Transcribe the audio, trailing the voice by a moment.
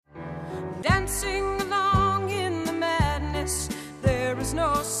dancing along in the madness. There is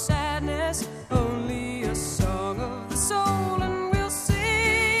no sadness, only a song of the soul, and we'll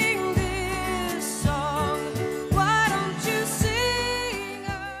sing this song. Why don't you sing?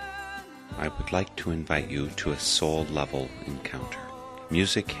 I would like to invite you to a soul-level encounter.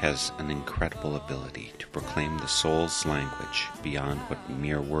 Music has an incredible ability to proclaim the soul's language beyond what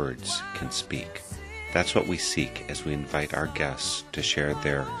mere words can speak. That's what we seek as we invite our guests to share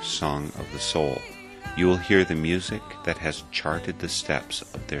their song of the soul. You will hear the music that has charted the steps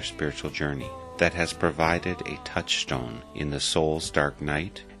of their spiritual journey, that has provided a touchstone in the soul's dark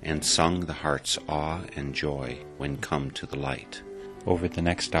night and sung the heart's awe and joy when come to the light. Over the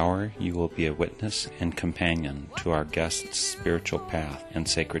next hour, you will be a witness and companion to our guests' spiritual path and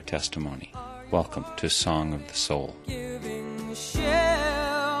sacred testimony. Welcome to Song of the Soul. Giving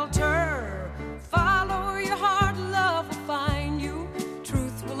shelter, follow your heart, love will find you,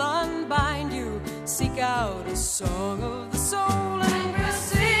 truth will unbind you, seek out a song of the soul, and we'll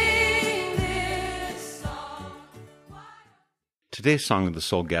sing this song. Today's Song of the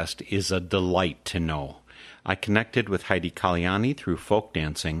Soul guest is a delight to know. I connected with Heidi Kalyani through folk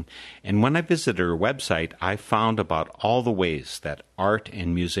dancing, and when I visited her website, I found about all the ways that art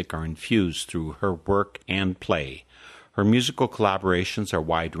and music are infused through her work and play. Her musical collaborations are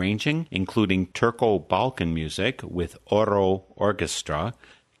wide-ranging, including Turco-Balkan music with Oro Orchestra,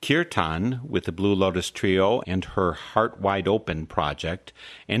 Kirtan with the Blue Lotus Trio and her Heart Wide Open project,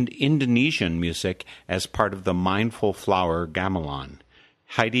 and Indonesian music as part of the Mindful Flower Gamelan.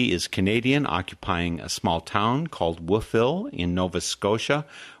 Heidi is Canadian, occupying a small town called Wolfville in Nova Scotia,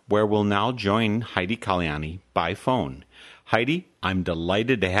 where we'll now join Heidi Kalyani by phone. Heidi, I'm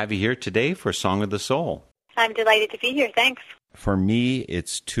delighted to have you here today for Song of the Soul. I'm delighted to be here. Thanks. For me,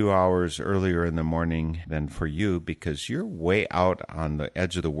 it's 2 hours earlier in the morning than for you because you're way out on the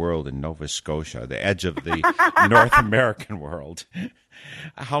edge of the world in Nova Scotia, the edge of the North American world.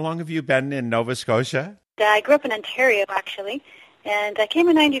 How long have you been in Nova Scotia? I grew up in Ontario, actually. And I came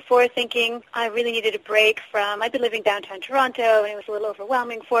in 94 thinking I really needed a break from, I'd been living downtown Toronto, and it was a little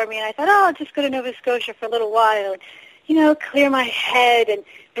overwhelming for me. And I thought, I'll just go to Nova Scotia for a little while and, clear my head and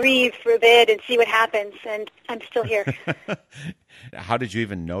breathe for a bit and see what happens. And I'm still here. How did you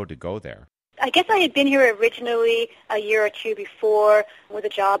even know to go there? I guess I had been here originally a year or two before with a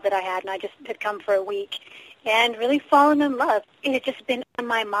job that I had, and I just had come for a week and really fallen in love. It had just been on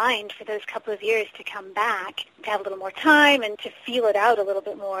my mind for those couple of years to come back, to have a little more time and to feel it out a little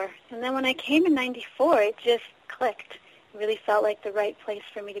bit more. And then when I came in 94, it just clicked. It really felt like the right place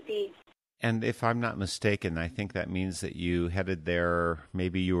for me to be. And if I'm not mistaken, I think that means that you headed there,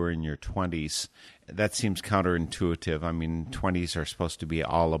 maybe you were in your 20s. That seems counterintuitive. I mean, 20s are supposed to be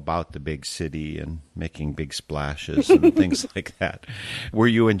all about the big city and making big splashes and things like that. Were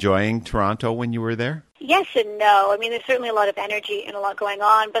you enjoying Toronto when you were there? Yes and no. I mean, there's certainly a lot of energy and a lot going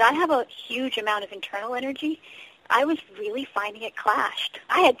on, but I have a huge amount of internal energy. I was really finding it clashed.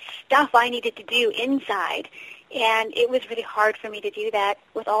 I had stuff I needed to do inside, and it was really hard for me to do that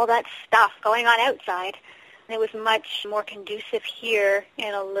with all that stuff going on outside. And it was much more conducive here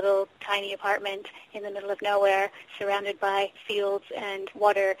in a little tiny apartment in the middle of nowhere, surrounded by fields and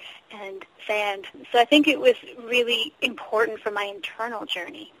water and sand. So I think it was really important for my internal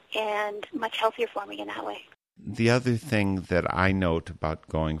journey and much healthier for me in that way. The other thing that I note about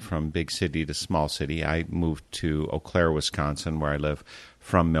going from big city to small city, I moved to Eau Claire, Wisconsin, where I live,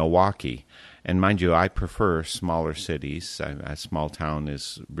 from Milwaukee. And mind you, I prefer smaller cities. A small town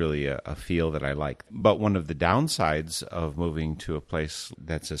is really a feel that I like. But one of the downsides of moving to a place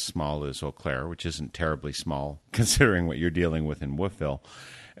that's as small as Eau Claire, which isn't terribly small considering what you're dealing with in Wolfville,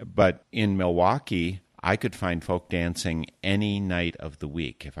 but in Milwaukee, I could find folk dancing any night of the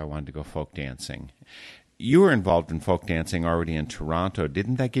week if I wanted to go folk dancing. You were involved in folk dancing already in Toronto.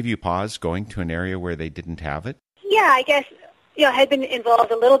 Didn't that give you pause going to an area where they didn't have it? Yeah, I guess. I had been involved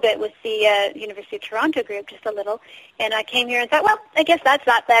a little bit with the University of Toronto group, just a little, and I came here and thought, well, I guess that's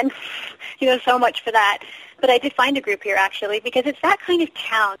that then. So much for that. But I did find a group here, actually, because it's that kind of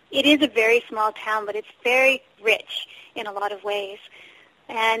town. It is a very small town, but it's very rich in a lot of ways.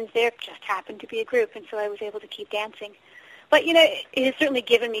 And there just happened to be a group, and so I was able to keep dancing. But, it has certainly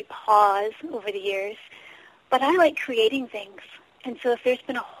given me pause over the years. But I like creating things. And so if there's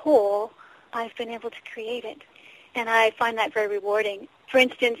been a hole, I've been able to create it. And I find that very rewarding. For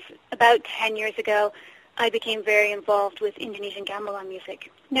instance, about 10 years ago, I became very involved with Indonesian gamelan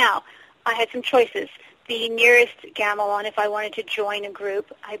music. Now, I had some choices. The nearest gamelan, if I wanted to join a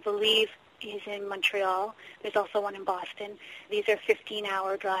group, I believe is in Montreal. There's also one in Boston. These are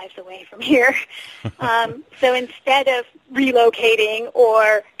 15-hour drives away from here. So instead of relocating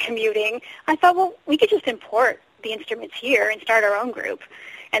or commuting, I thought, well, we could just import the instruments here and start our own group.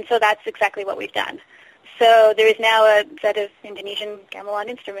 And so that's exactly what we've done. So there is now a set of Indonesian gamelan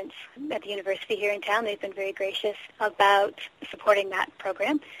instruments at the university here in town. They've been very gracious about supporting that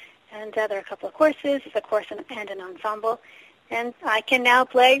program. And there are a couple of courses. There's a course and an ensemble. And I can now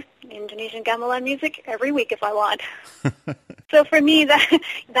play Indonesian gamelan music every week if I want. So for me,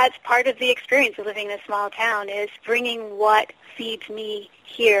 that's part of the experience of living in a small town, is bringing what feeds me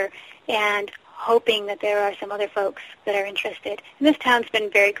here and hoping that there are some other folks that are interested. And this town's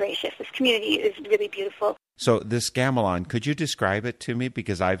been very gracious. This community is really beautiful. So this gamelan, could you describe it to me?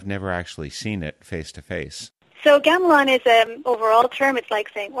 Because I've never actually seen it face to face. So gamelan is an overall term. It's like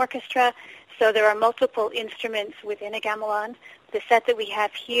saying orchestra. So there are multiple instruments within a gamelan. The set that we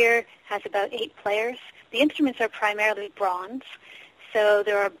have here has about 8 players. The instruments are primarily bronze. So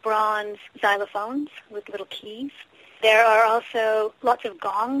there are bronze xylophones with little keys. There are also lots of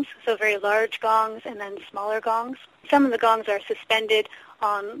gongs, so very large gongs and then smaller gongs. Some of the gongs are suspended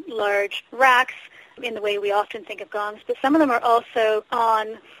on large racks in the way we often think of gongs, but some of them are also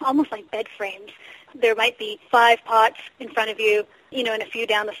on almost like bed frames. There might be 5 pots in front of you, and a few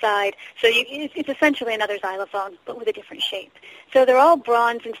down the side. So it's essentially another xylophone, but with a different shape. So they're all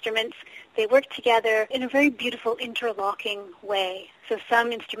bronze instruments. They work together in a very beautiful interlocking way. So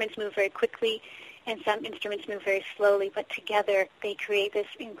some instruments move very quickly, and some instruments move very slowly, but together they create this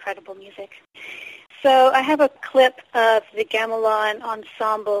incredible music. So I have a clip of the gamelan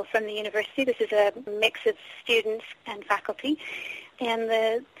ensemble from the university. This is a mix of students and faculty. And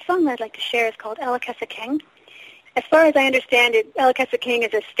the song that I'd like to share is called Alakasakeng. As far as I understand it, Alakasakeng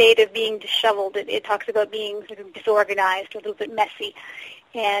is a state of being disheveled. It talks about being sort of disorganized, a little bit messy,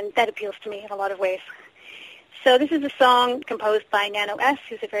 and that appeals to me in a lot of ways. So this is a song composed by Nano S.,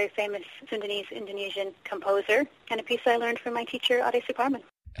 who's a very famous Sundanese Indonesian composer, and a piece I learned from my teacher, Ade Suparman.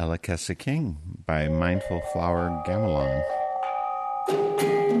 Alakasakeng by Mindful Flower Gamelan.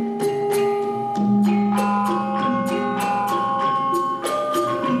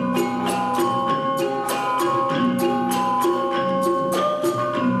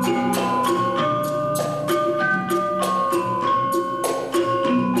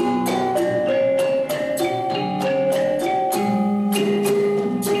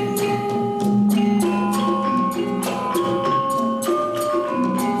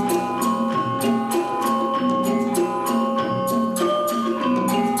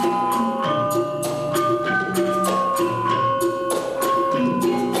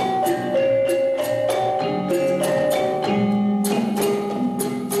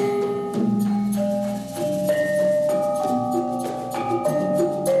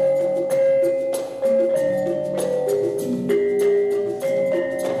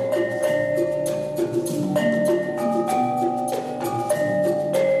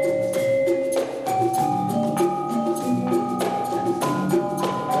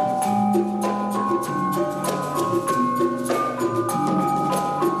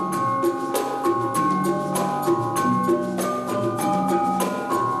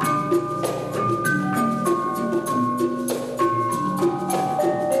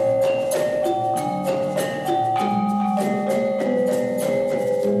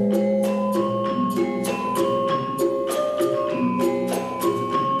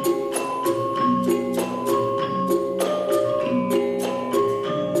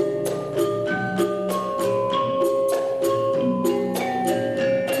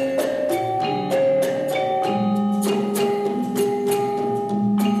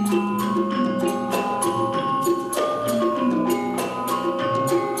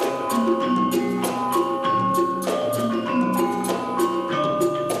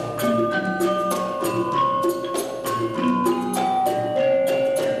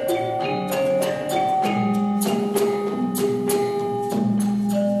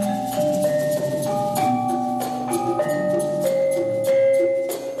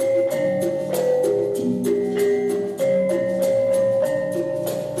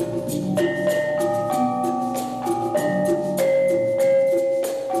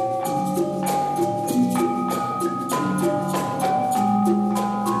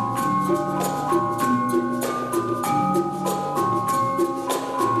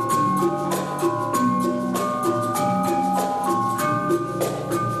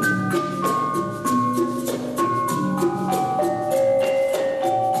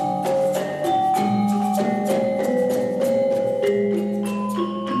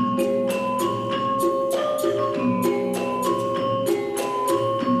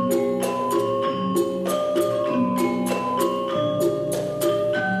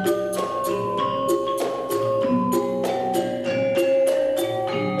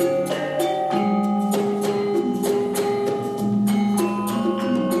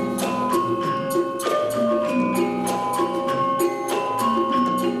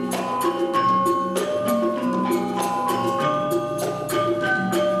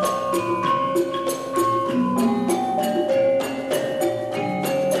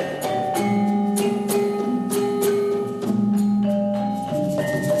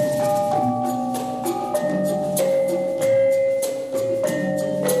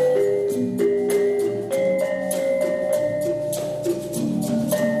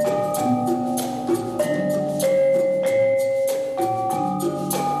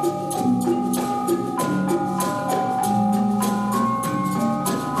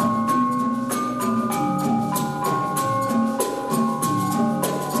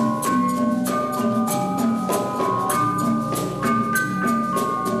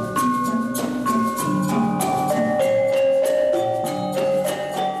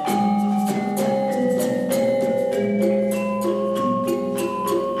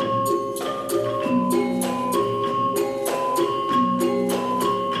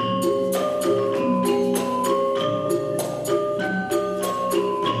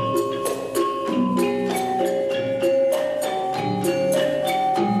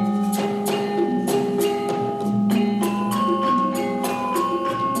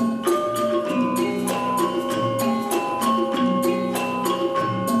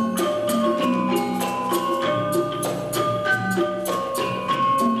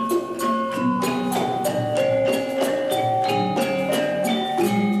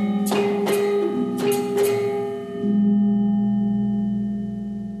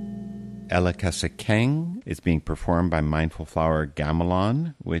 Elekasakeng. It's being performed by Mindful Flower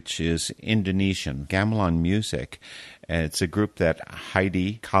Gamelan, which is Indonesian. Gamelan music. It's a group that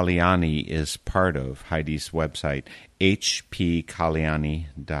Heidi Kalyani is part of. Heidi's website,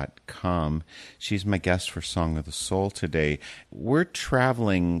 hpkalyani.com. She's my guest for Song of the Soul today. We're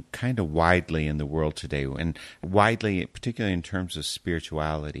traveling kind of widely in the world today, and widely, particularly in terms of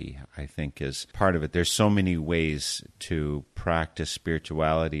spirituality, I think is part of it. There's so many ways to practice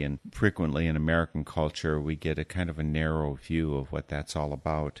spirituality, and frequently in American culture, we get a kind of a narrow view of what that's all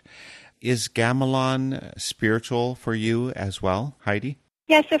about. Is gamelan spiritual for you as well, Heidi?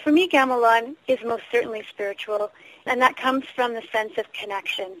 Yeah, so for me, gamelan is most certainly spiritual, and that comes from the sense of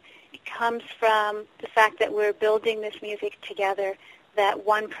connection. It comes from the fact that we're building this music together, that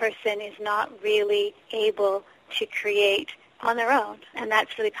one person is not really able to create on their own, and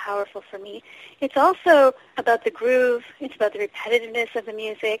that's really powerful for me. It's also about the groove. It's about the repetitiveness of the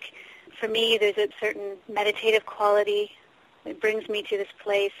music. For me, there's a certain meditative quality. It brings me to this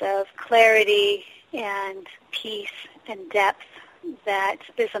place of clarity and peace and depth that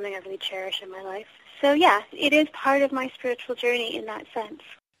is something I really cherish in my life. So yeah, it is part of my spiritual journey in that sense.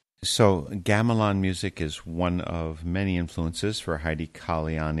 So gamelan music is one of many influences for Heidi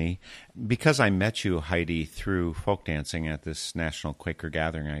Kalyani. Because I met you, Heidi, through folk dancing at this National Quaker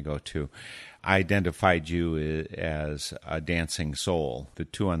Gathering I go to, I identified you as a dancing soul, the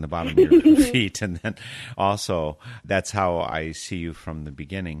two on the bottom of your feet. And then also, that's how I see you from the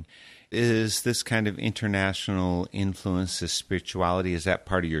beginning. Is this kind of international influence, this spirituality, is that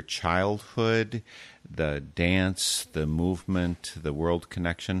part of your childhood? The dance, the movement, the world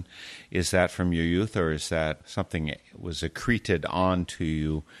connection, is that from your youth, or is that something that was accreted onto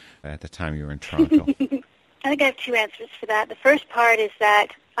you at the time you were in Toronto? I think I have two answers for that. The first part is that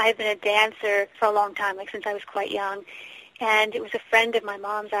I've been a dancer for a long time, like since I was quite young. And it was a friend of my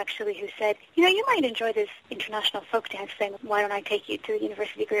mom's, actually, who said, you might enjoy this international folk dance thing. Why don't I take you to the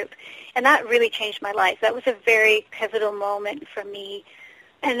university group? And that really changed my life. That was a very pivotal moment for me.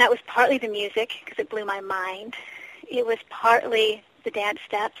 And that was partly the music, because it blew my mind. It was partly the dance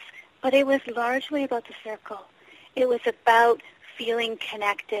steps, but it was largely about the circle. It was about feeling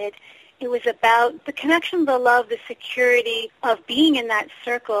connected. It was about the connection, the love, the security of being in that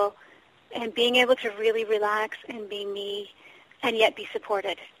circle and being able to really relax and be me and yet be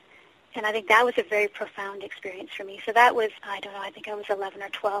supported. And I think that was a very profound experience for me. So that was, I think I was 11 or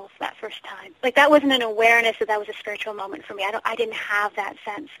 12 that first time. Like, that wasn't an awareness that was a spiritual moment for me. I didn't have that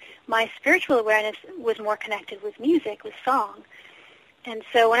sense. My spiritual awareness was more connected with music, with song. And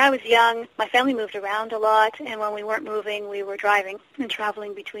so when I was young, my family moved around a lot, and when we weren't moving, we were driving and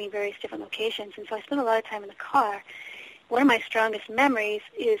traveling between various different locations. And so I spent a lot of time in the car. One of my strongest memories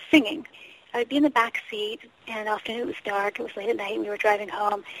is singing. I would be in the back seat, and often it was dark, it was late at night, and we were driving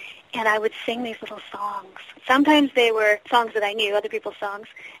home, and I would sing these little songs. Sometimes they were songs that I knew, other people's songs,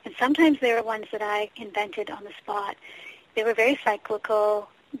 and sometimes they were ones that I invented on the spot. They were very cyclical.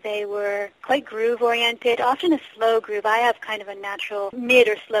 They were quite groove-oriented, often a slow groove. I have kind of a natural mid-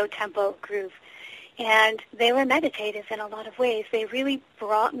 or slow-tempo groove. And they were meditative in a lot of ways. They really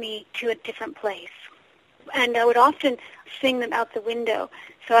brought me to a different place. And I would often sing them out the window.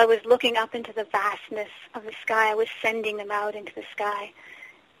 So I was looking up into the vastness of the sky. I was sending them out into the sky.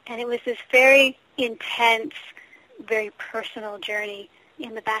 And it was this very intense, very personal journey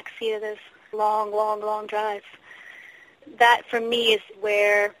in the back seat of those long, long, long drives. That, for me, is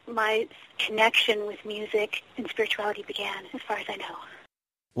where my connection with music and spirituality began, as far as I know.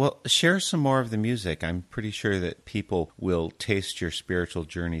 Well, share some more of the music. I'm pretty sure that people will taste your spiritual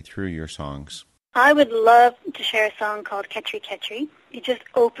journey through your songs. I would love to share a song called Ketri Ketri. It just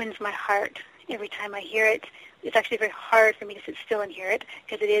opens my heart every time I hear it. It's actually very hard for me to sit still and hear it,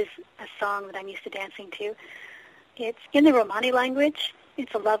 because it is a song that I'm used to dancing to. It's in the Romani language.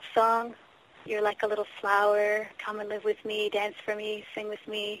 It's a love song. You're like a little flower. Come and live with me, dance for me, sing with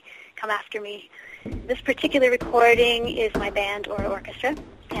me, come after me. This particular recording is my band or orchestra,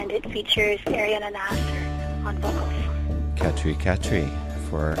 and it features Ariana Nasser on vocals. Ketri Ketri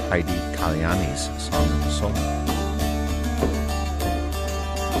for Heidi Kalyani's Song of the Soul.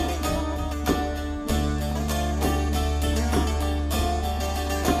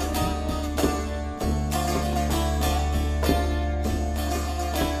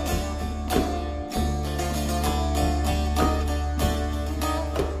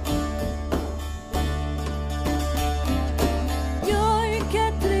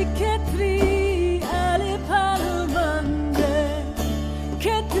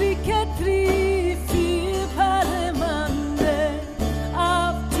 Ketri, Ketri, feel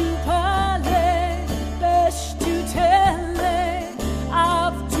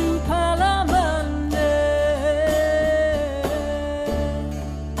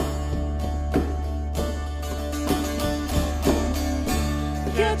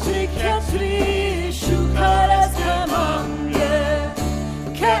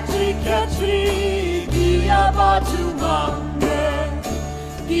Catchy, catchy, dia batu mange,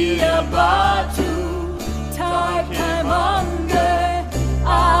 dia batu, tai mange,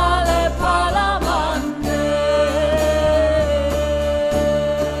 ale palamande.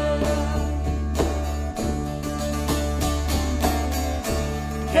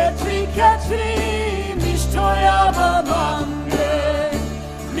 Catchy, catchy, mistoja ba mange,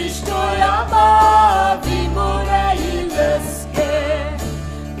 mistoja ba vimore ileske.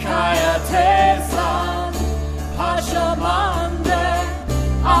 Kaya tesan, pashamande,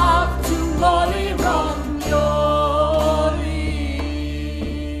 aftu moli romyoli.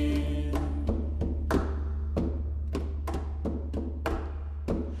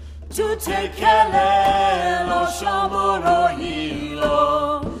 Tu te kele lo shamuro hilo,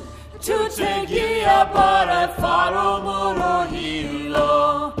 tu te gia pare faro muro hilo,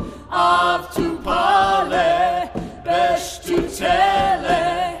 aftu pale, besh tu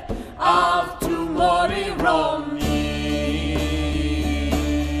tele, aftu mori romi.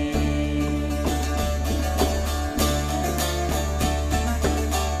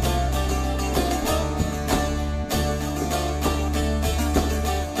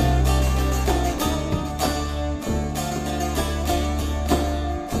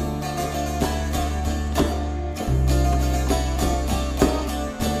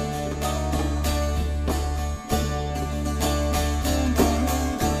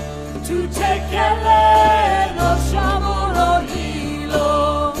 Tu te kele lo shamuro hilo,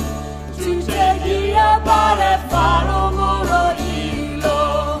 tu te gia pare faro muro hilo,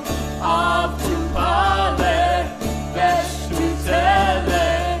 aftu pale, besh tu tele,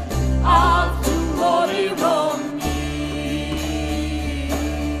 aftu mori romi.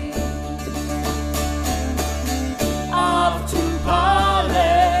 Aftu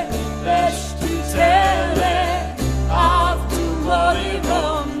pale, besh tu tele, aftu mori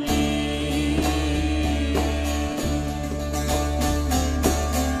romi.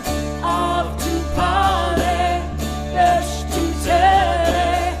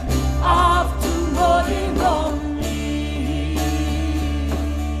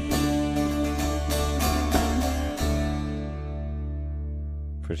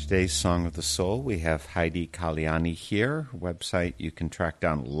 For today's Song of the Soul, we have Heidi Kalyani here. Her website, you can track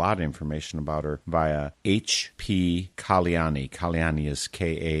down a lot of information about her via HP Kalyani. Kalyani is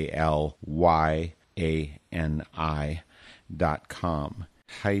KALYANI.com.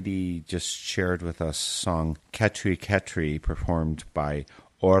 Heidi just shared with us a song, Ketri Ketri, performed by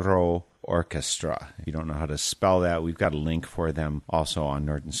Oro Orchestra. If you don't know how to spell that, we've got a link for them also on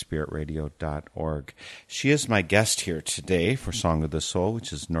northernspiritradio.org. She is my guest here today for Song of the Soul,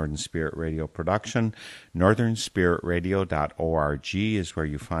 which is Northern Spirit Radio production. northernspiritradio.org is where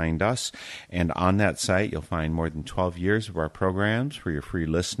you find us. And on that site, you'll find more than 12 years of our programs for your free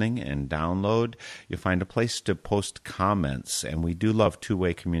listening and download. You'll find a place to post comments, and we do love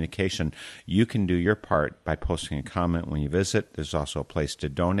two-way communication. You can do your part by posting a comment when you visit. There's also a place to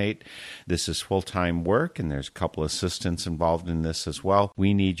donate. This is full-time work, and there's a couple assistants involved in this as well.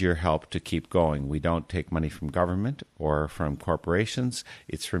 We need your help to keep going. We don't take money from government or from corporations.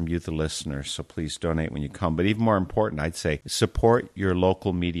 It's from you, the listeners, so please donate when you come. But even more important, I'd say support your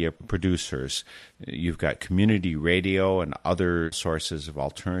local media producers. You've got community radio and other sources of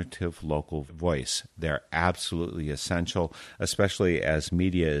alternative local voice. They're absolutely essential, especially as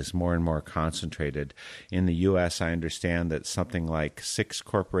media is more and more concentrated. In the U.S., I understand that something like 6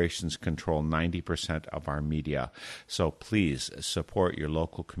 corporations control 90% of our media. So please support your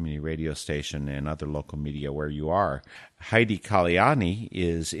local community radio station and other local media where you are. Heidi Kalyani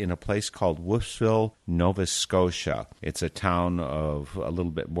is in a place called Wolfville, Nova Scotia. It's a town of a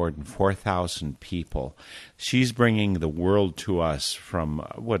little bit more than 4,000 people. She's bringing the world to us from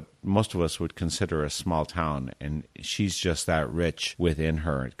what most of us would consider a small town, and she's just that rich within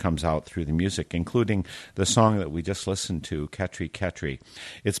her. It comes out through the music, including the song that we just listened to, Ketri Ketri.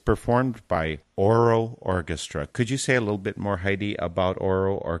 It's performed by Oro Orchestra. Could you say a little bit more, Heidi, about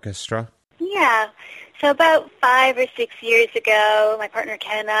Oro Orchestra? Yeah. So about 5 or 6 years ago, my partner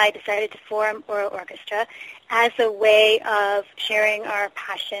Ken and I decided to form Oro Orchestra as a way of sharing our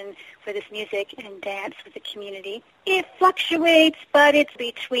passion for this music and dance with the community. It fluctuates, but it's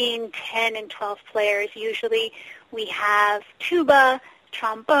between 10 and 12 players. Usually we have tuba,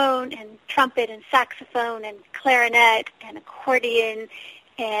 trombone, and trumpet, and saxophone, and clarinet, and accordion,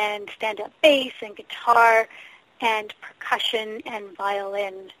 and stand-up bass, and guitar, and percussion, and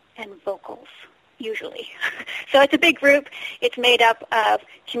violin, and vocals. Usually. So it's a big group. It's made up of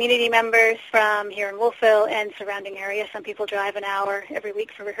community members from here in Wolfville and surrounding areas. Some people drive an hour every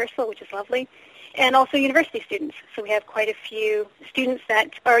week for rehearsal, which is lovely. and also university students. So we have quite a few students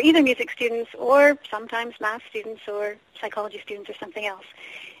that are either music students or sometimes math students or psychology students or something else.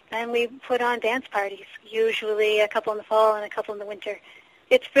 And we put on dance parties, usually a couple in the fall and a couple in the winter.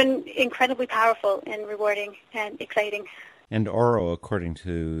 It's been incredibly powerful and rewarding and exciting. And Oro, according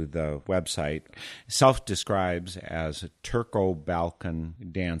to the website, self-describes as Turco-Balkan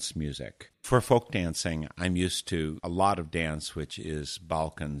dance music. For folk dancing, I'm used to a lot of dance which is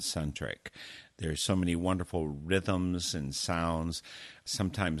Balkan-centric. There's so many wonderful rhythms and sounds.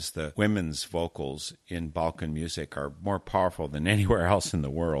 Sometimes the women's vocals in Balkan music are more powerful than anywhere else in the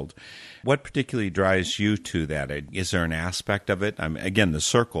world. What particularly drives you to that? Is there an aspect of it? Again, the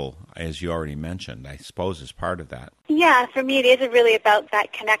circle, as you already mentioned, I suppose is part of that. Yeah, for me it is really about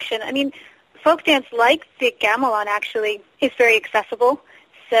that connection. I mean, folk dance, like the gamelan actually, is very accessible.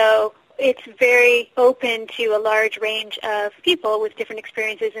 So it's very open to a large range of people with different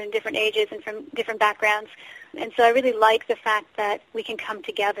experiences and different ages and from different backgrounds. And so I really like the fact that we can come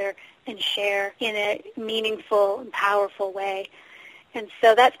together and share in a meaningful and powerful way. And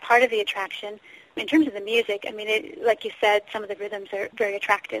so that's part of the attraction. In terms of the music, I mean, like you said, some of the rhythms are very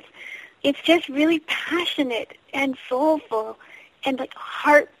attractive. It's just really passionate and soulful and like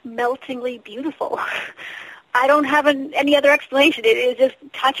heart-meltingly beautiful. I don't have any other explanation. It just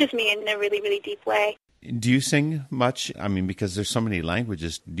touches me in a really, really deep way. Do you sing much? I mean, because there's so many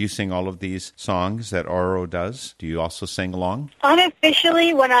languages. Do you sing all of these songs that Oro does? Do you also sing along?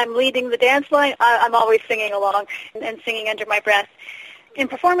 Unofficially, when I'm leading the dance line, I'm always singing along and singing under my breath. In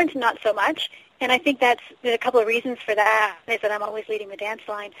performance, not so much. And I think there's a couple of reasons for that, is that I'm always leading the dance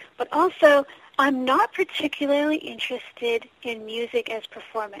line. But also, I'm not particularly interested in music as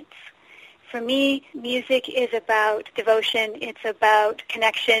performance. For me, music is about devotion, it's about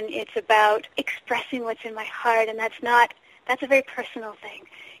connection, it's about expressing what's in my heart, and that's a very personal thing.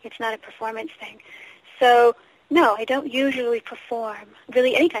 It's not a performance thing. So, no, I don't usually perform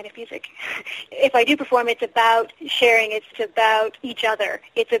really any kind of music. If I do perform, it's about sharing, it's about each other,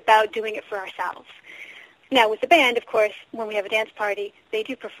 it's about doing it for ourselves. Now, with the band, of course, when we have a dance party, they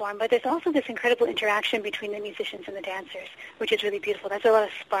do perform, but there's also this incredible interaction between the musicians and the dancers, which is really beautiful. That's a lot of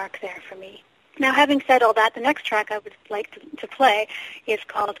spark there for me. Now, having said all that, the next track I would like to play is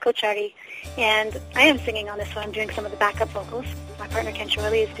called Kochari, and I am singing on this one. I'm doing some of the backup vocals. My partner, Ken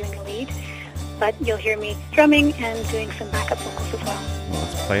Shirley, is doing the lead, but you'll hear me drumming and doing some backup vocals as well. Well,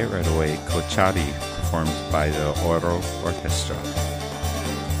 let's play it right away. Kochari, performed by the Oro Orchestra.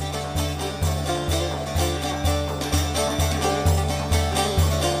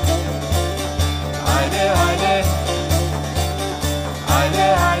 Haydi haydi, haydi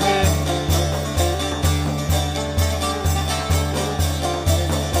haydi.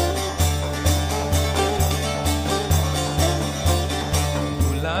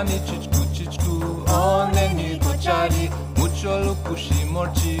 Gulani chichku, oneni kochari, mucho lukushi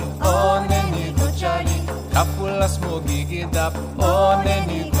morchi, oneni kochari, kapula smogi gidap,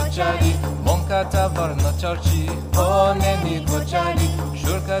 oneni kochari, monkata varna charchi, oneni kochari,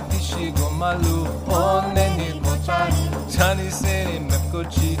 shurkati shigo malu, oneni kochari, chani seni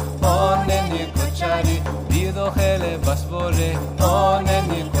mepkochi, oneni kochari, dido hele basbore,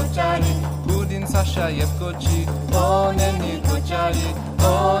 oneni kochari, budin sasha yepkochi, oneni kochari,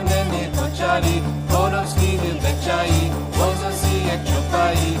 oneni kochari, kodos vidi bechai, bozo si ek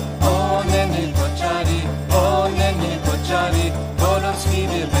chopai, oneni kochari, kodos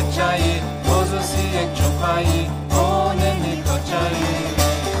vidi bechai, bozo si ek chopai, oneni kochari.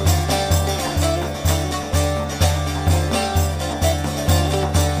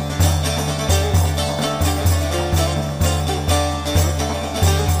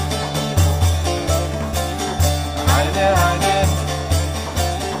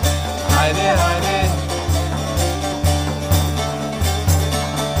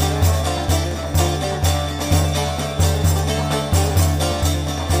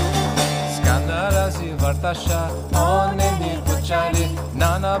 Vartasha, oneni kochari,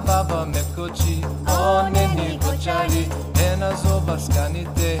 nana baba mekochi, oneni kochari, ena zoba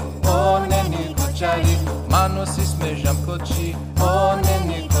skanite, oneni kochari, manosis mejam kochi,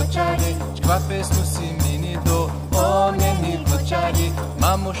 oneni kochari, chkvapes nusi minido, oneni kochari,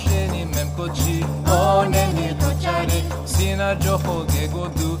 mamosheni memkochi, oneni kochari, sina joho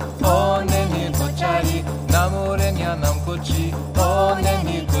gegodu, oneni kochari, namorenya namkochi,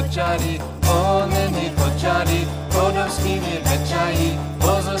 oneni kochari, oneni kochari, kodos vidi bechai,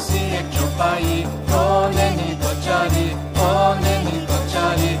 bozo si ek chopai, oneni kochari,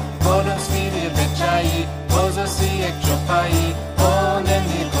 kodos vidi bechai, bozo si ek chopai,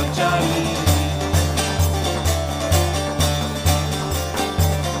 oneni kochari.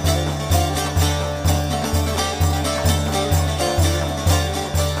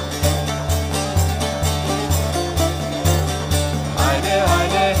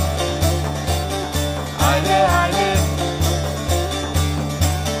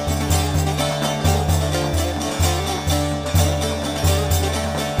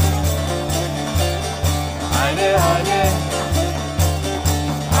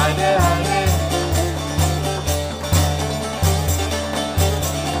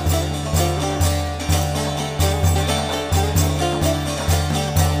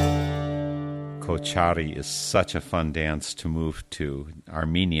 Kochari is such a fun dance to move to,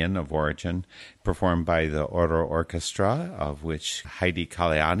 Armenian of origin, performed by the Oro Orchestra, of which Heidi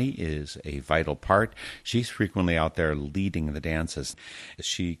Kalyani is a vital part. She's frequently out there leading the dances.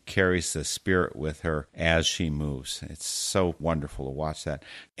 She carries the spirit with her as she moves. It's so wonderful to watch that.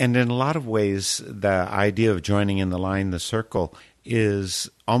 And in a lot of ways, the idea of joining in the line, the circle, is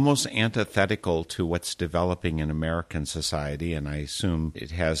almost antithetical to what's developing in American society, and I assume it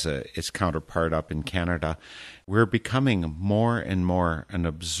has its counterpart up in Canada. We're becoming more and more an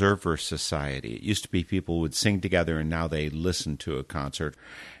observer society. It used to be people would sing together, and now they listen to a concert.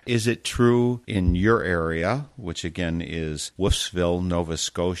 Is it true in your area, which again is Wolfsville, Nova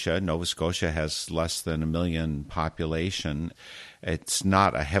Scotia? Nova Scotia has less than 1 million population. It's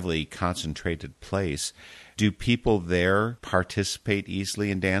not a heavily concentrated place. Do people there participate easily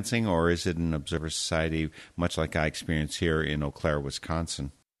in dancing, or is it an observer society, much like I experience here in Eau Claire,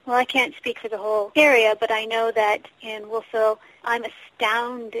 Wisconsin? Well, I can't speak for the whole area, but I know that in Wolfville, I'm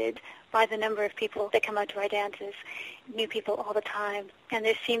astounded by the number of people that come out to our dances, new people all the time. And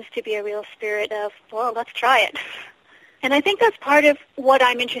there seems to be a real spirit of, well, let's try it. And I think that's part of what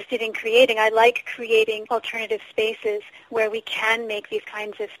I'm interested in creating. I like creating alternative spaces where we can make these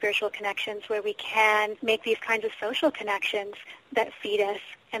kinds of spiritual connections, where we can make these kinds of social connections that feed us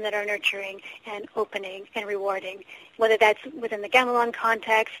and that are nurturing and opening and rewarding, whether that's within the Gamelan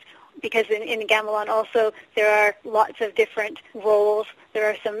context, because in Gamelan also there are lots of different roles. There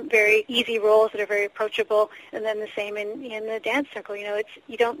are some very easy roles that are very approachable, and then the same in the dance circle. You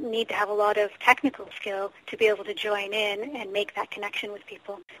don't need to have a lot of technical skill to be able to join in and make that connection with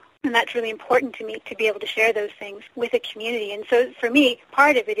people. And that's really important to me, to be able to share those things with a community. And so for me,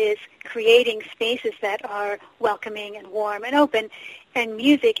 part of it is creating spaces that are welcoming and warm and open. And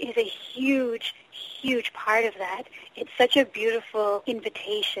music is a huge, huge part of that. It's such a beautiful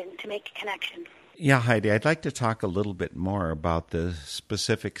invitation to make a connection. Yeah, Heidi, I'd like to talk a little bit more about the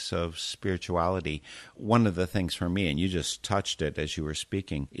specifics of spirituality. One of the things for me, and you just touched it as you were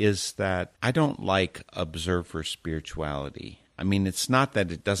speaking, is that I don't like observer spirituality. I mean, it's not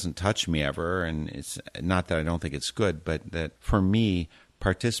that it doesn't touch me ever, and it's not that I don't think it's good, but that for me,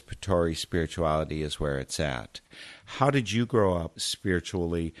 participatory spirituality is where it's at. How did you grow up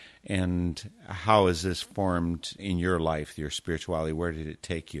spiritually, and how has this formed in your life, your spirituality? Where did it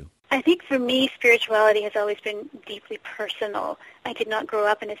take you? I think for me, spirituality has always been deeply personal. I did not grow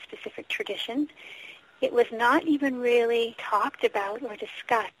up in a specific tradition. It was not even really talked about or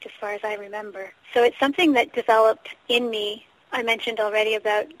discussed as far as I remember. So it's something that developed in me. I mentioned already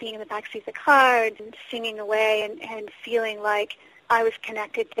about being in the backseat of the car and singing away and feeling like I was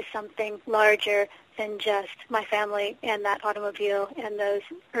connected to something larger than just my family and that automobile and those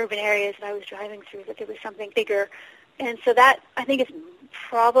urban areas that I was driving through, that there was something bigger. And so that, I think, is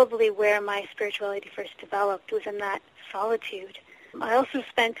probably where my spirituality first developed, was in that solitude. I also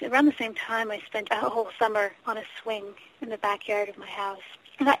spent, around the same time, I spent a whole summer on a swing in the backyard of my house.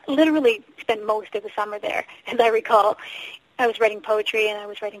 And I literally spent most of the summer there, as I recall. I was writing poetry and I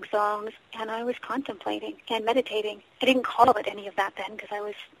was writing songs and I was contemplating and meditating. I didn't call it any of that then because I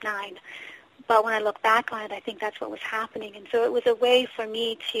was 9. But when I look back on it, I think that's what was happening. And so it was a way for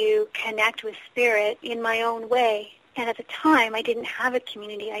me to connect with spirit in my own way. And at the time, I didn't have a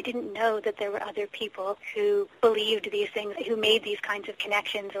community. I didn't know that there were other people who believed these things, who made these kinds of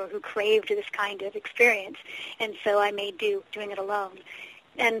connections or who craved this kind of experience. And so I made do, doing it alone.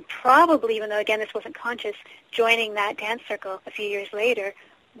 And probably, even though, again, this wasn't conscious, joining that dance circle a few years later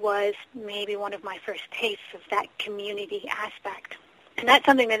was maybe one of my first tastes of that community aspect. And that's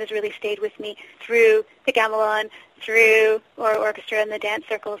something that has really stayed with me through the Gamelan, through our orchestra and the dance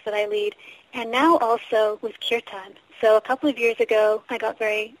circles that I lead, and now also with kirtan. So a couple of years ago, I got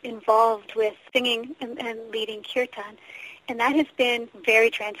very involved with singing and leading kirtan, and that has been very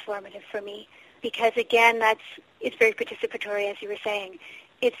transformative for me because, again, it's very participatory, as you were saying.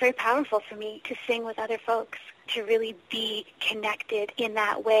 It's very powerful for me to sing with other folks, to really be connected in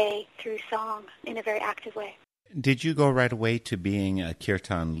that way through song in a very active way. Did you go right away to being a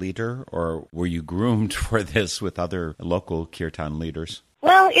kirtan leader, or were you groomed for this with other local kirtan leaders?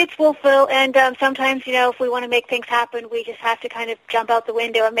 Well, it's Wolfville, and sometimes, if we want to make things happen, we just have to kind of jump out the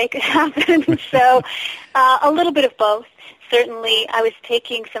window and make it happen. So a little bit of both. Certainly, I was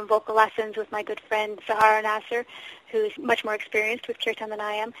taking some vocal lessons with my good friend Sahara Nasser, who's much more experienced with kirtan than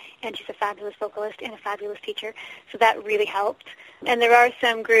I am, and she's a fabulous vocalist and a fabulous teacher, so that really helped. And there are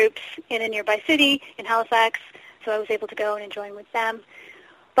some groups in a nearby city, in Halifax, so I was able to go and join with them.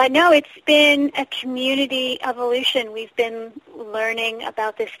 But no, it's been a community evolution. We've been learning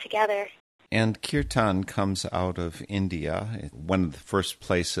about this together. And kirtan comes out of India. One of the first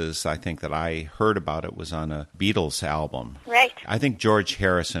places I think that I heard about it was on a Beatles album. Right. I think George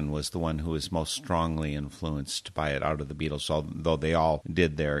Harrison was the one who was most strongly influenced by it out of the Beatles, although they all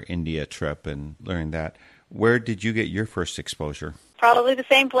did their India trip and learned that. Where did you get your first exposure? Probably the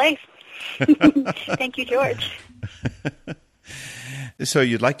same place. Thank you, George. So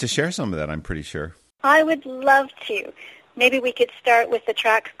you'd like to share some of that, I'm pretty sure. I would love to. Maybe we could start with the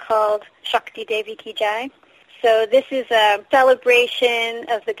track called Shakti Devi Ki Jai. So this is a celebration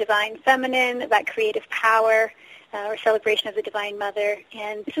of the Divine Feminine, that creative power, or celebration of the Divine Mother.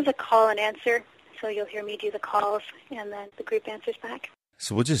 And this is a call and answer. So you'll hear me do the calls, and then the group answers back.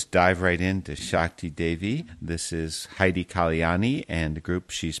 So we'll just dive right into Shakti Devi. This is Heidi Kalyani and the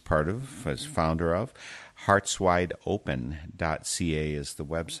group she's part of, as founder of. Heartswideopen.ca is the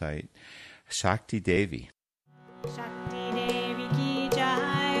website. Shakti Devi. Shakti Devi ki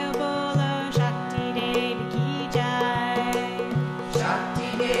jai, bolo Shakti Devi ki jai. Shakti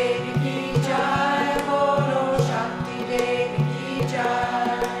Devi ki jai, bolo Shakti Devi ki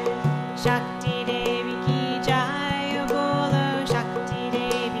jai. Shakti Devi ki jai, bolo Shakti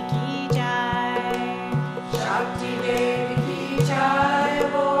Devi ki jai. Shakti Devi ki jai,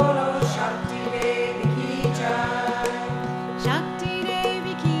 bolo Shakti Devi ki jai. Shakti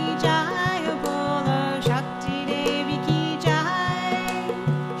Devi ki jai, bolo Shakti Devi ki jai.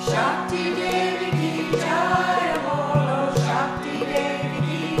 Shakti Devi ki jai, bolo Shakti Devi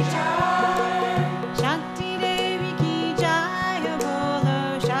ki jai.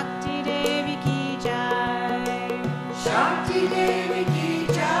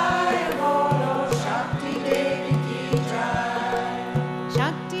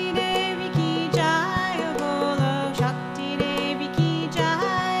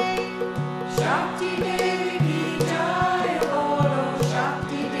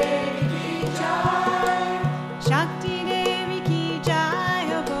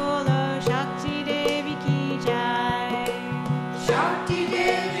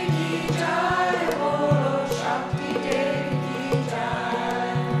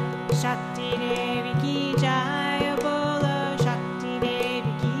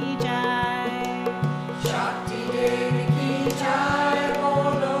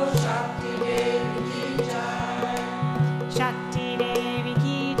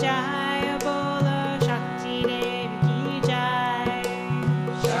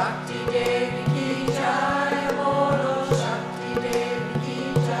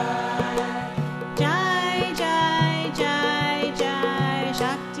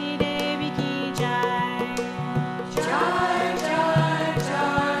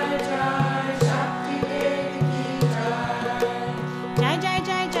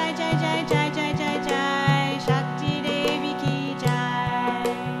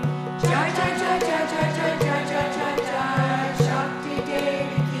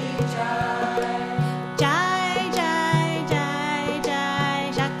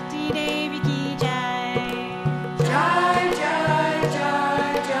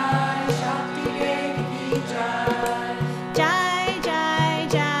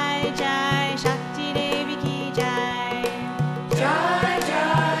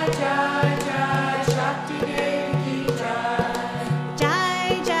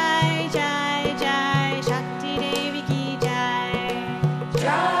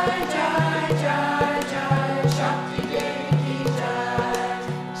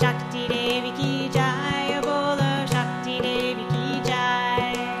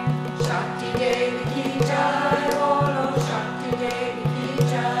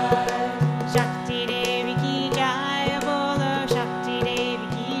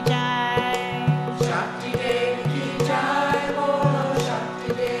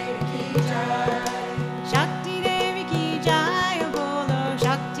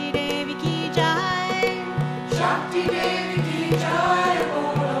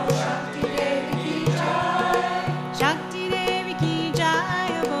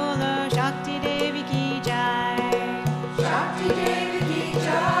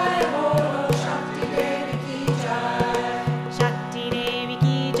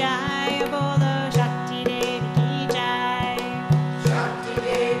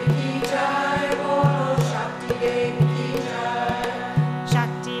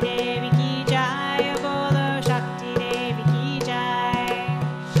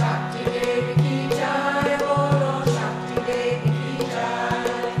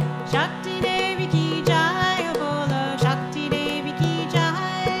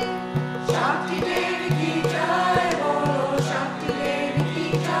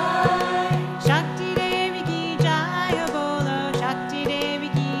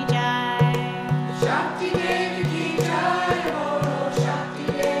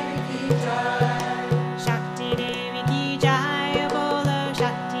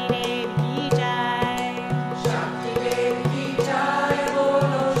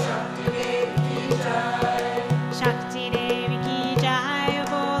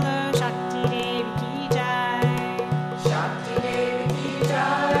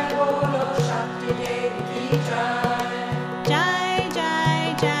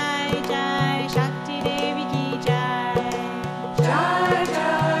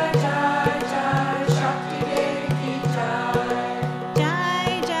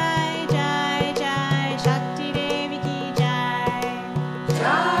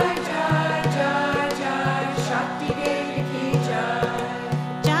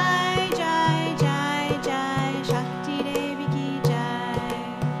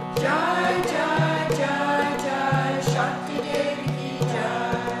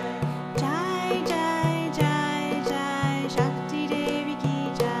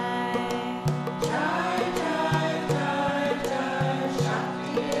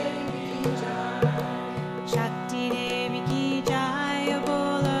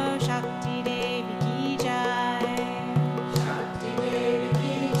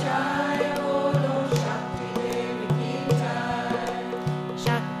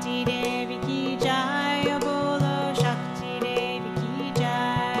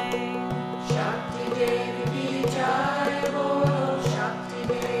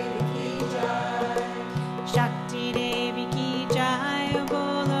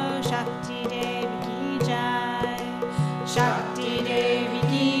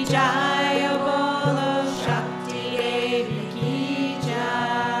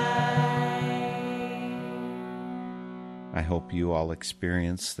 I hope you all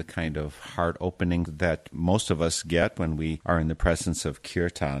experience the kind of heart opening that most of us get when we are in the presence of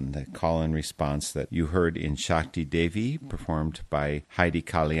kirtan, the call and response that you heard in Shakti Devi, performed by Heidi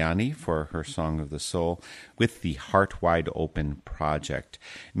Kalyani for her Song of the Soul, with the Heart Wide Open Project.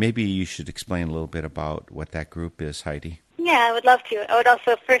 Maybe you should explain a little bit about what that group is, Heidi. Yeah, I would love to. I would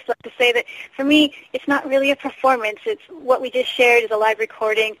also first like to say that for me, it's not really a performance. It's what we just shared is a live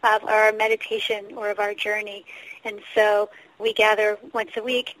recording of our meditation or of our journey. And so we gather once a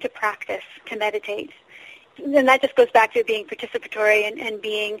week to practice, to meditate. And that just goes back to being participatory and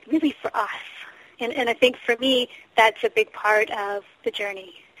being really for us. And I think for me, that's a big part of the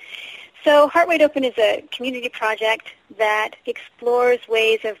journey. So Heart Wide Open is a community project that explores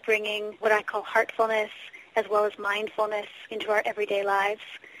ways of bringing what I call heartfulness as well as mindfulness into our everyday lives.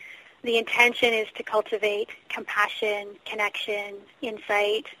 The intention is to cultivate compassion, connection,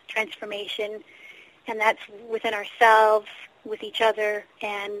 insight, transformation, and that's within ourselves, with each other,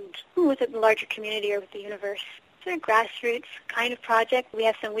 and with the larger community or with the universe. It's a grassroots kind of project. We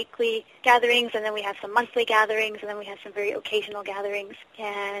have some weekly gatherings, and then we have some monthly gatherings, and then we have some very occasional gatherings.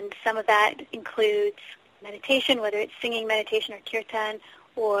 And some of that includes meditation, whether it's singing meditation or kirtan,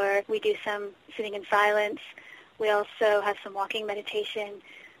 or we do some sitting in silence. We also have some walking meditation.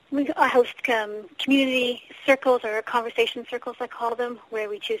 I host community circles or conversation circles, I call them, where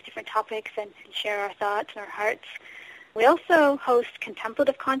we choose different topics and share our thoughts and our hearts. We also host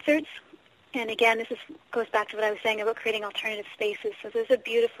contemplative concerts. And again, this goes back to what I was saying about creating alternative spaces. So there's a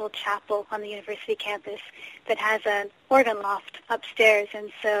beautiful chapel on the university campus that has an organ loft upstairs. And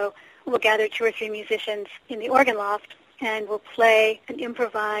so we'll gather 2 or 3 musicians in the organ loft, and we'll play an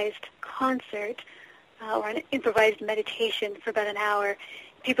improvised concert or an improvised meditation for about an hour.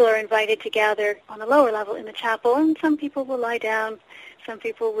 People are invited to gather on the lower level in the chapel, and some people will lie down, some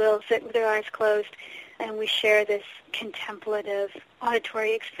people will sit with their eyes closed, and we share this contemplative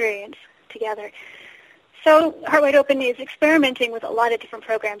auditory experience together. So Heart Wide Open is experimenting with a lot of different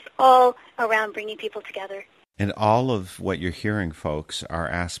programs, all around bringing people together. And all of what you're hearing, folks, are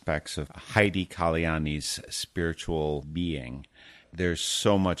aspects of Heidi Kalyani's spiritual being. There's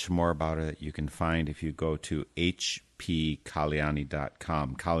so much more about it that you can find if you go to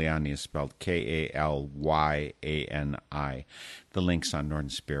hpkalyani.com. Kalyani is spelled Kalyani. The link's on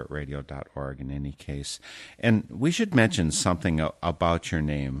northernspiritradio.org in any case. And we should mention something about your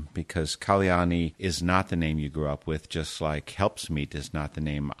name, because Kalyani is not the name you grew up with, just like Helpsmeet is not the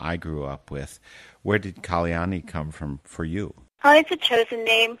name I grew up with. Where did Kalyani come from for you? It's a chosen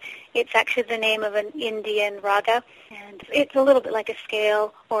name. It's actually the name of an Indian raga, and it's a little bit like a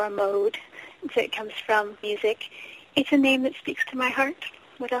scale or a mode. So it comes from music. It's a name that speaks to my heart.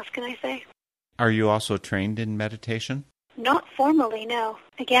 What else can I say? Are you also trained in meditation? Not formally, no.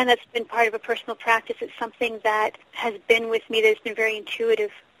 Again, that's been part of a personal practice. It's something that has been with me, that's been very intuitive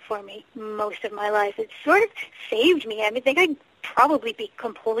for me most of my life. It's sort of saved me. I think I'd probably be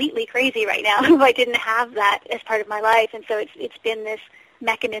completely crazy right now if I didn't have that as part of my life. And so it's been this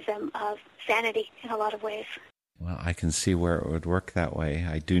mechanism of sanity in a lot of ways. Well, I can see where it would work that way.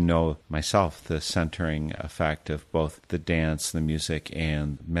 I do know myself the centering effect of both the dance, the music,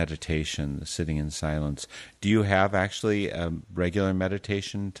 and meditation, the sitting in silence. Do you have actually a regular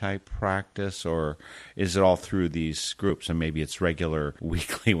meditation type practice, or is it all through these groups? And maybe it's regular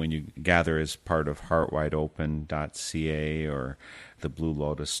weekly when you gather as part of heartwideopen.ca or the Blue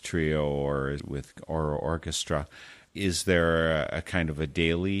Lotus Trio or with Aura Orchestra. Is there a kind of a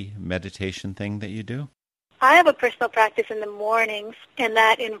daily meditation thing that you do? I have a personal practice in the mornings, and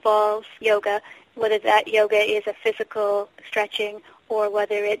that involves yoga, whether that yoga is a physical stretching or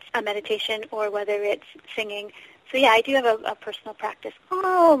whether it's a meditation or whether it's singing. So yeah, I do have a personal practice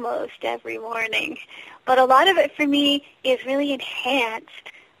almost every morning. But a lot of it for me is really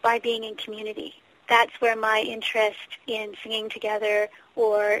enhanced by being in community. That's where my interest in singing together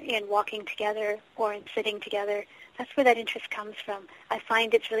or in walking together or in sitting together, that's where that interest comes from. I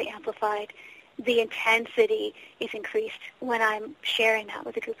find it's really amplified. The intensity is increased when I'm sharing that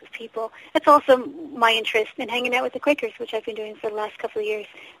with a group of people. It's also my interest in hanging out with the Quakers, which I've been doing for the last couple of years,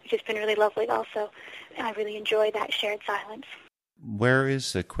 which has been really lovely also. I really enjoy that shared silence. Where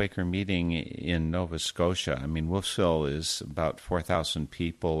is the Quaker meeting in Nova Scotia? I mean, Wolfville is about 4,000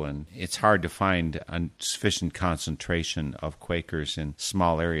 people, and it's hard to find a sufficient concentration of Quakers in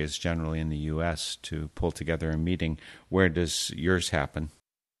small areas, generally in the U.S., to pull together a meeting. Where does yours happen?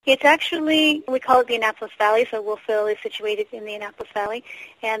 It's actually, we call it the Annapolis Valley, so Wolfville is situated in the Annapolis Valley,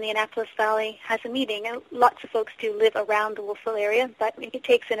 and the Annapolis Valley has a meeting. And lots of folks do live around the Wolfville area, but it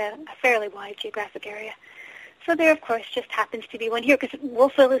takes in a fairly wide geographic area. So there, of course, just happens to be one here because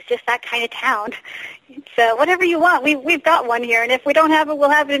Wolfville is just that kind of town. So whatever you want, we've got one here, and if we don't have it, we'll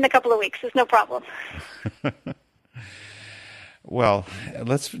have it in a couple of weeks. There's no problem. Well,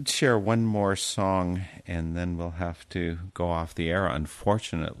 let's share one more song, and then we'll have to go off the air,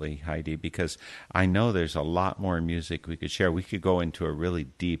 unfortunately, Heidi, because I know there's a lot more music we could share. We could go into a really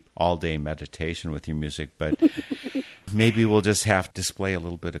deep all-day meditation with your music, but maybe we'll just have to display a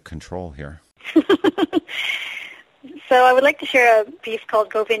little bit of control here. So I would like to share a piece called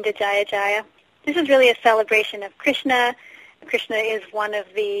Govinda Jaya Jaya. This is really a celebration of Krishna. Krishna is one of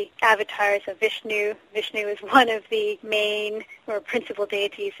the avatars of Vishnu. Vishnu is one of the main or principal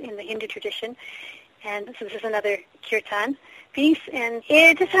deities in the Hindu tradition. And so this is another kirtan piece, and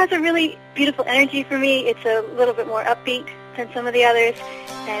it just has a really beautiful energy for me. It's a little bit more upbeat than some of the others,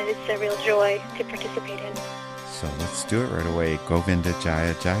 and it's a real joy to participate in. So let's do it right away. Govinda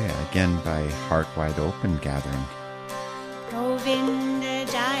Jaya Jaya, again by Heart Wide Open Gathering. Govinda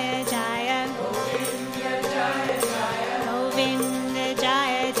Jaya Jaya, Govinda Jaya Jaya, Govinda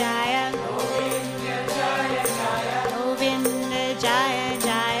Jaya Jaya, Govinda Jaya Jaya, Govinda Jaya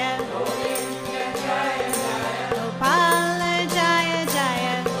Jaya, Govinda Jaya Jaya, Gopala Jaya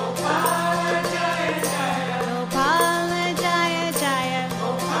Jaya, Gopala Jaya Jaya, Gopala Jaya Jaya,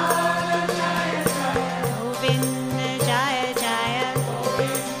 Gopala Jaya Jaya, Govinda Jaya Jaya,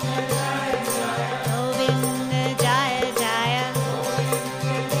 Govinda Jaya Jaya, Govinda Jaya Jaya,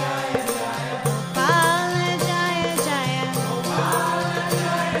 Gopala Jaya Jaya, Gopala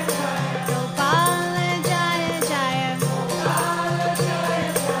Jaya Jaya, Gopala Jaya Jaya, Gopala Jaya Jaya,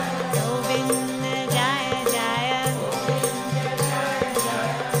 Govinda Jaya Jaya,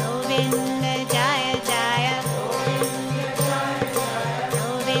 Govinda Jaya Jaya,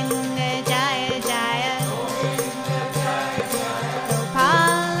 Govinda Jaya Jaya,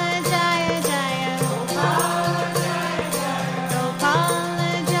 Gopala Jaya Jaya, Gopala Jaya Jaya,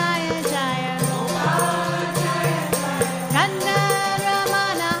 Gopala Jaya Jaya, Gopala Jaya Jaya, Nanda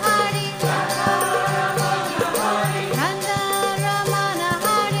Ramana Hari, Nanda Ramana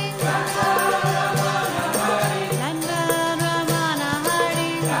Hari, Nanda Ramana Hari, Nanda Ramana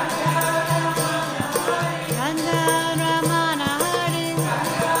Hari,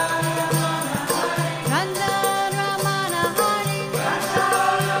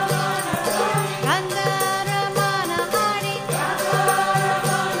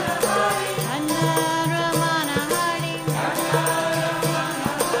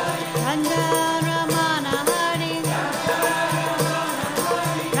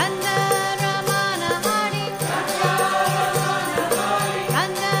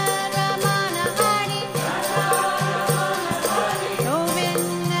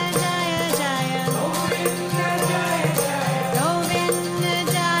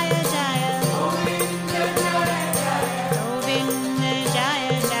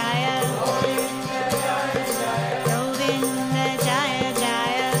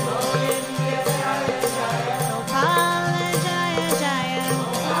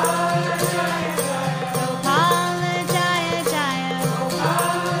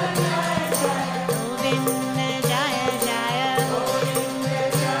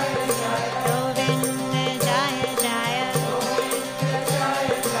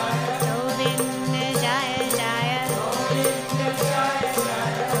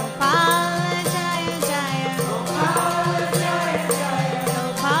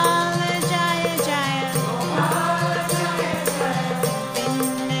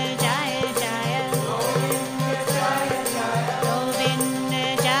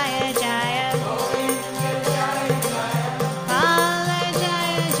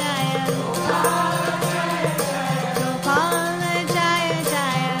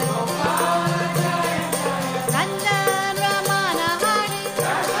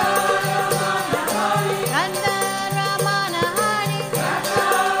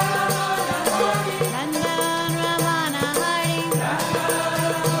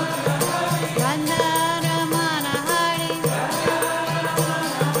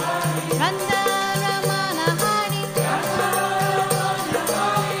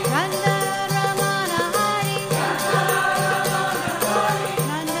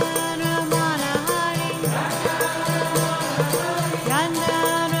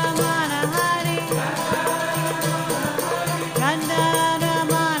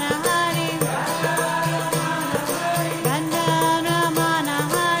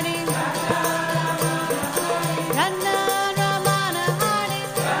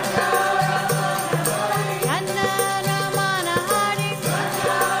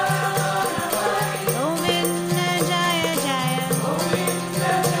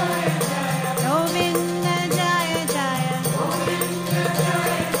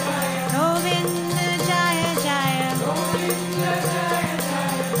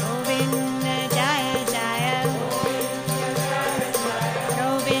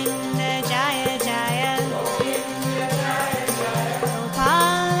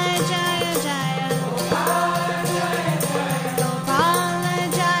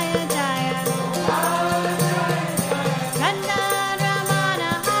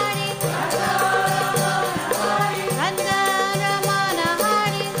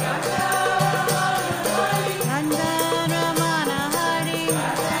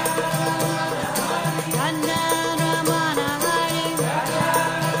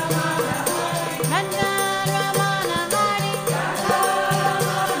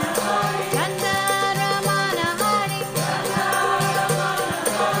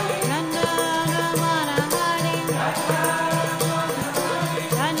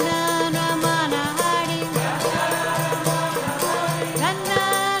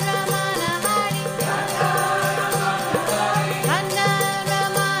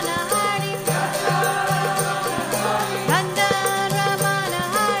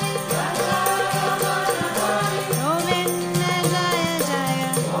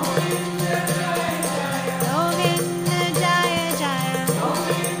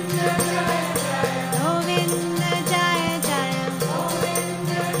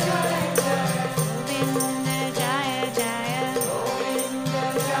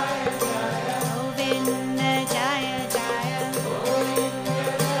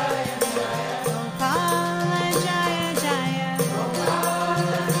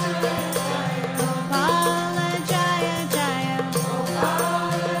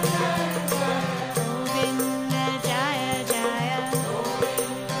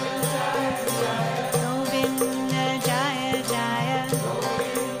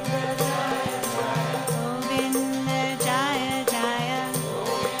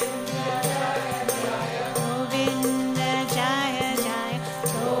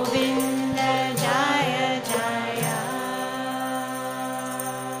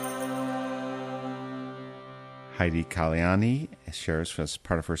 Heidi Kalyani shares as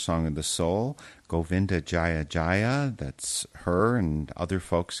part of her Song of the Soul, Govinda Jaya Jaya, that's her and other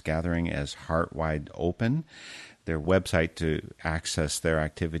folks gathering as Heart Wide Open. Their website to access their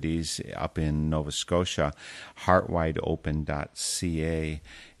activities up in Nova Scotia, heartwideopen.ca.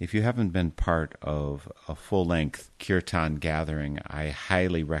 If you haven't been part of a full-length kirtan gathering, I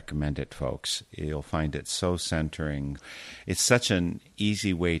highly recommend it, folks. You'll find it so centering. It's such an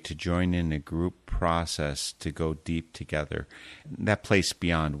easy way to join in a group process to go deep together. That place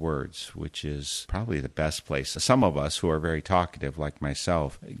beyond words, which is probably the best place. Some of us who are very talkative, like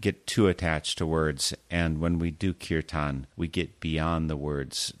myself, get too attached to words, and when we do kirtan, we get beyond the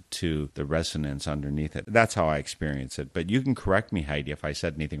words to the resonance underneath it. That's how I experience it. But you can correct me, Heidi, if I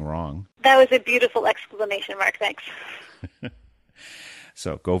said anything wrong. That was a beautiful exclamation mark. Thanks.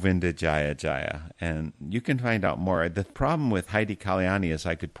 So, Govinda Jaya Jaya. And you can find out more. The problem with Heidi Kalyani is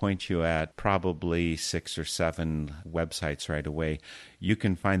I could point you at probably 6 or 7 websites right away. You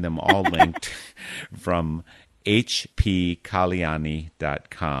can find them all linked from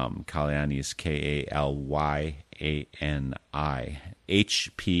hpkalyani.com. Kalyani is Kalyani.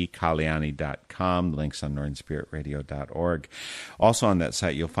 hpkalyani.com. Links on northernspiritradio.org. Also on that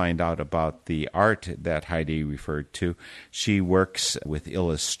site, you'll find out about the art that Heidi referred to. She works with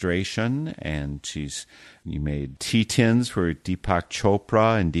illustration, and you made tea tins for Deepak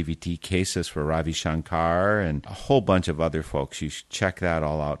Chopra and DVD cases for Ravi Shankar and a whole bunch of other folks. You should check that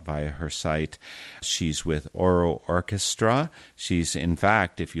all out via her site. She's with Oro Orchestra. She's, in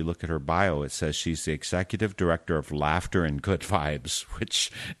fact, if you look at her bio, it says she's the executive director of Laughter and Good Vibes,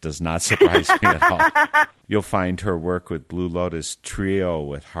 which does not surprise me at all. You'll find her work with Blue Lotus Trio,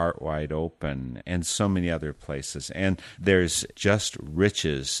 with Heart Wide Open, and so many other places. And there's just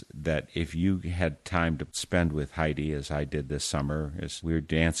riches that if you had time to spend with Heidi, as I did this summer, as we were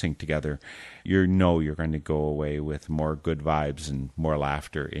dancing together, you're going to go away with more good vibes and more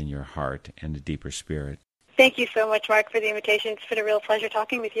laughter in your heart and a deeper spirit. Thank you so much, Mark, for the invitation. It's been a real pleasure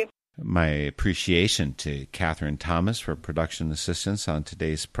talking with you. My appreciation to Catherine Thomas for production assistance on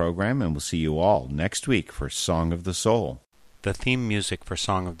today's program, and we'll see you all next week for Song of the Soul. The theme music for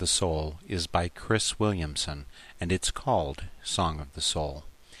Song of the Soul is by Chris Williamson, and it's called Song of the Soul.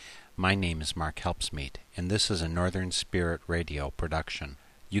 My name is Mark Helpsmeet, and this is a Northern Spirit Radio production.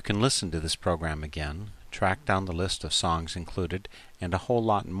 You can listen to this program again, track down the list of songs included, and a whole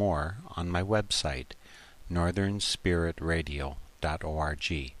lot more on my website,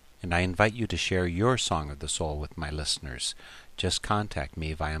 northernspiritradio.org. And I invite you to share your Song of the Soul with my listeners. Just contact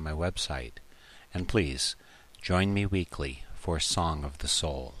me via my website. And please, join me weekly for Song of the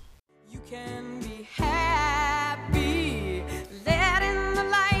Soul. You can be happy, let in the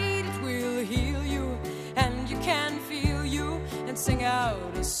light, it will heal you, and you can feel you, and sing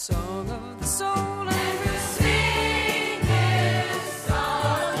out a song.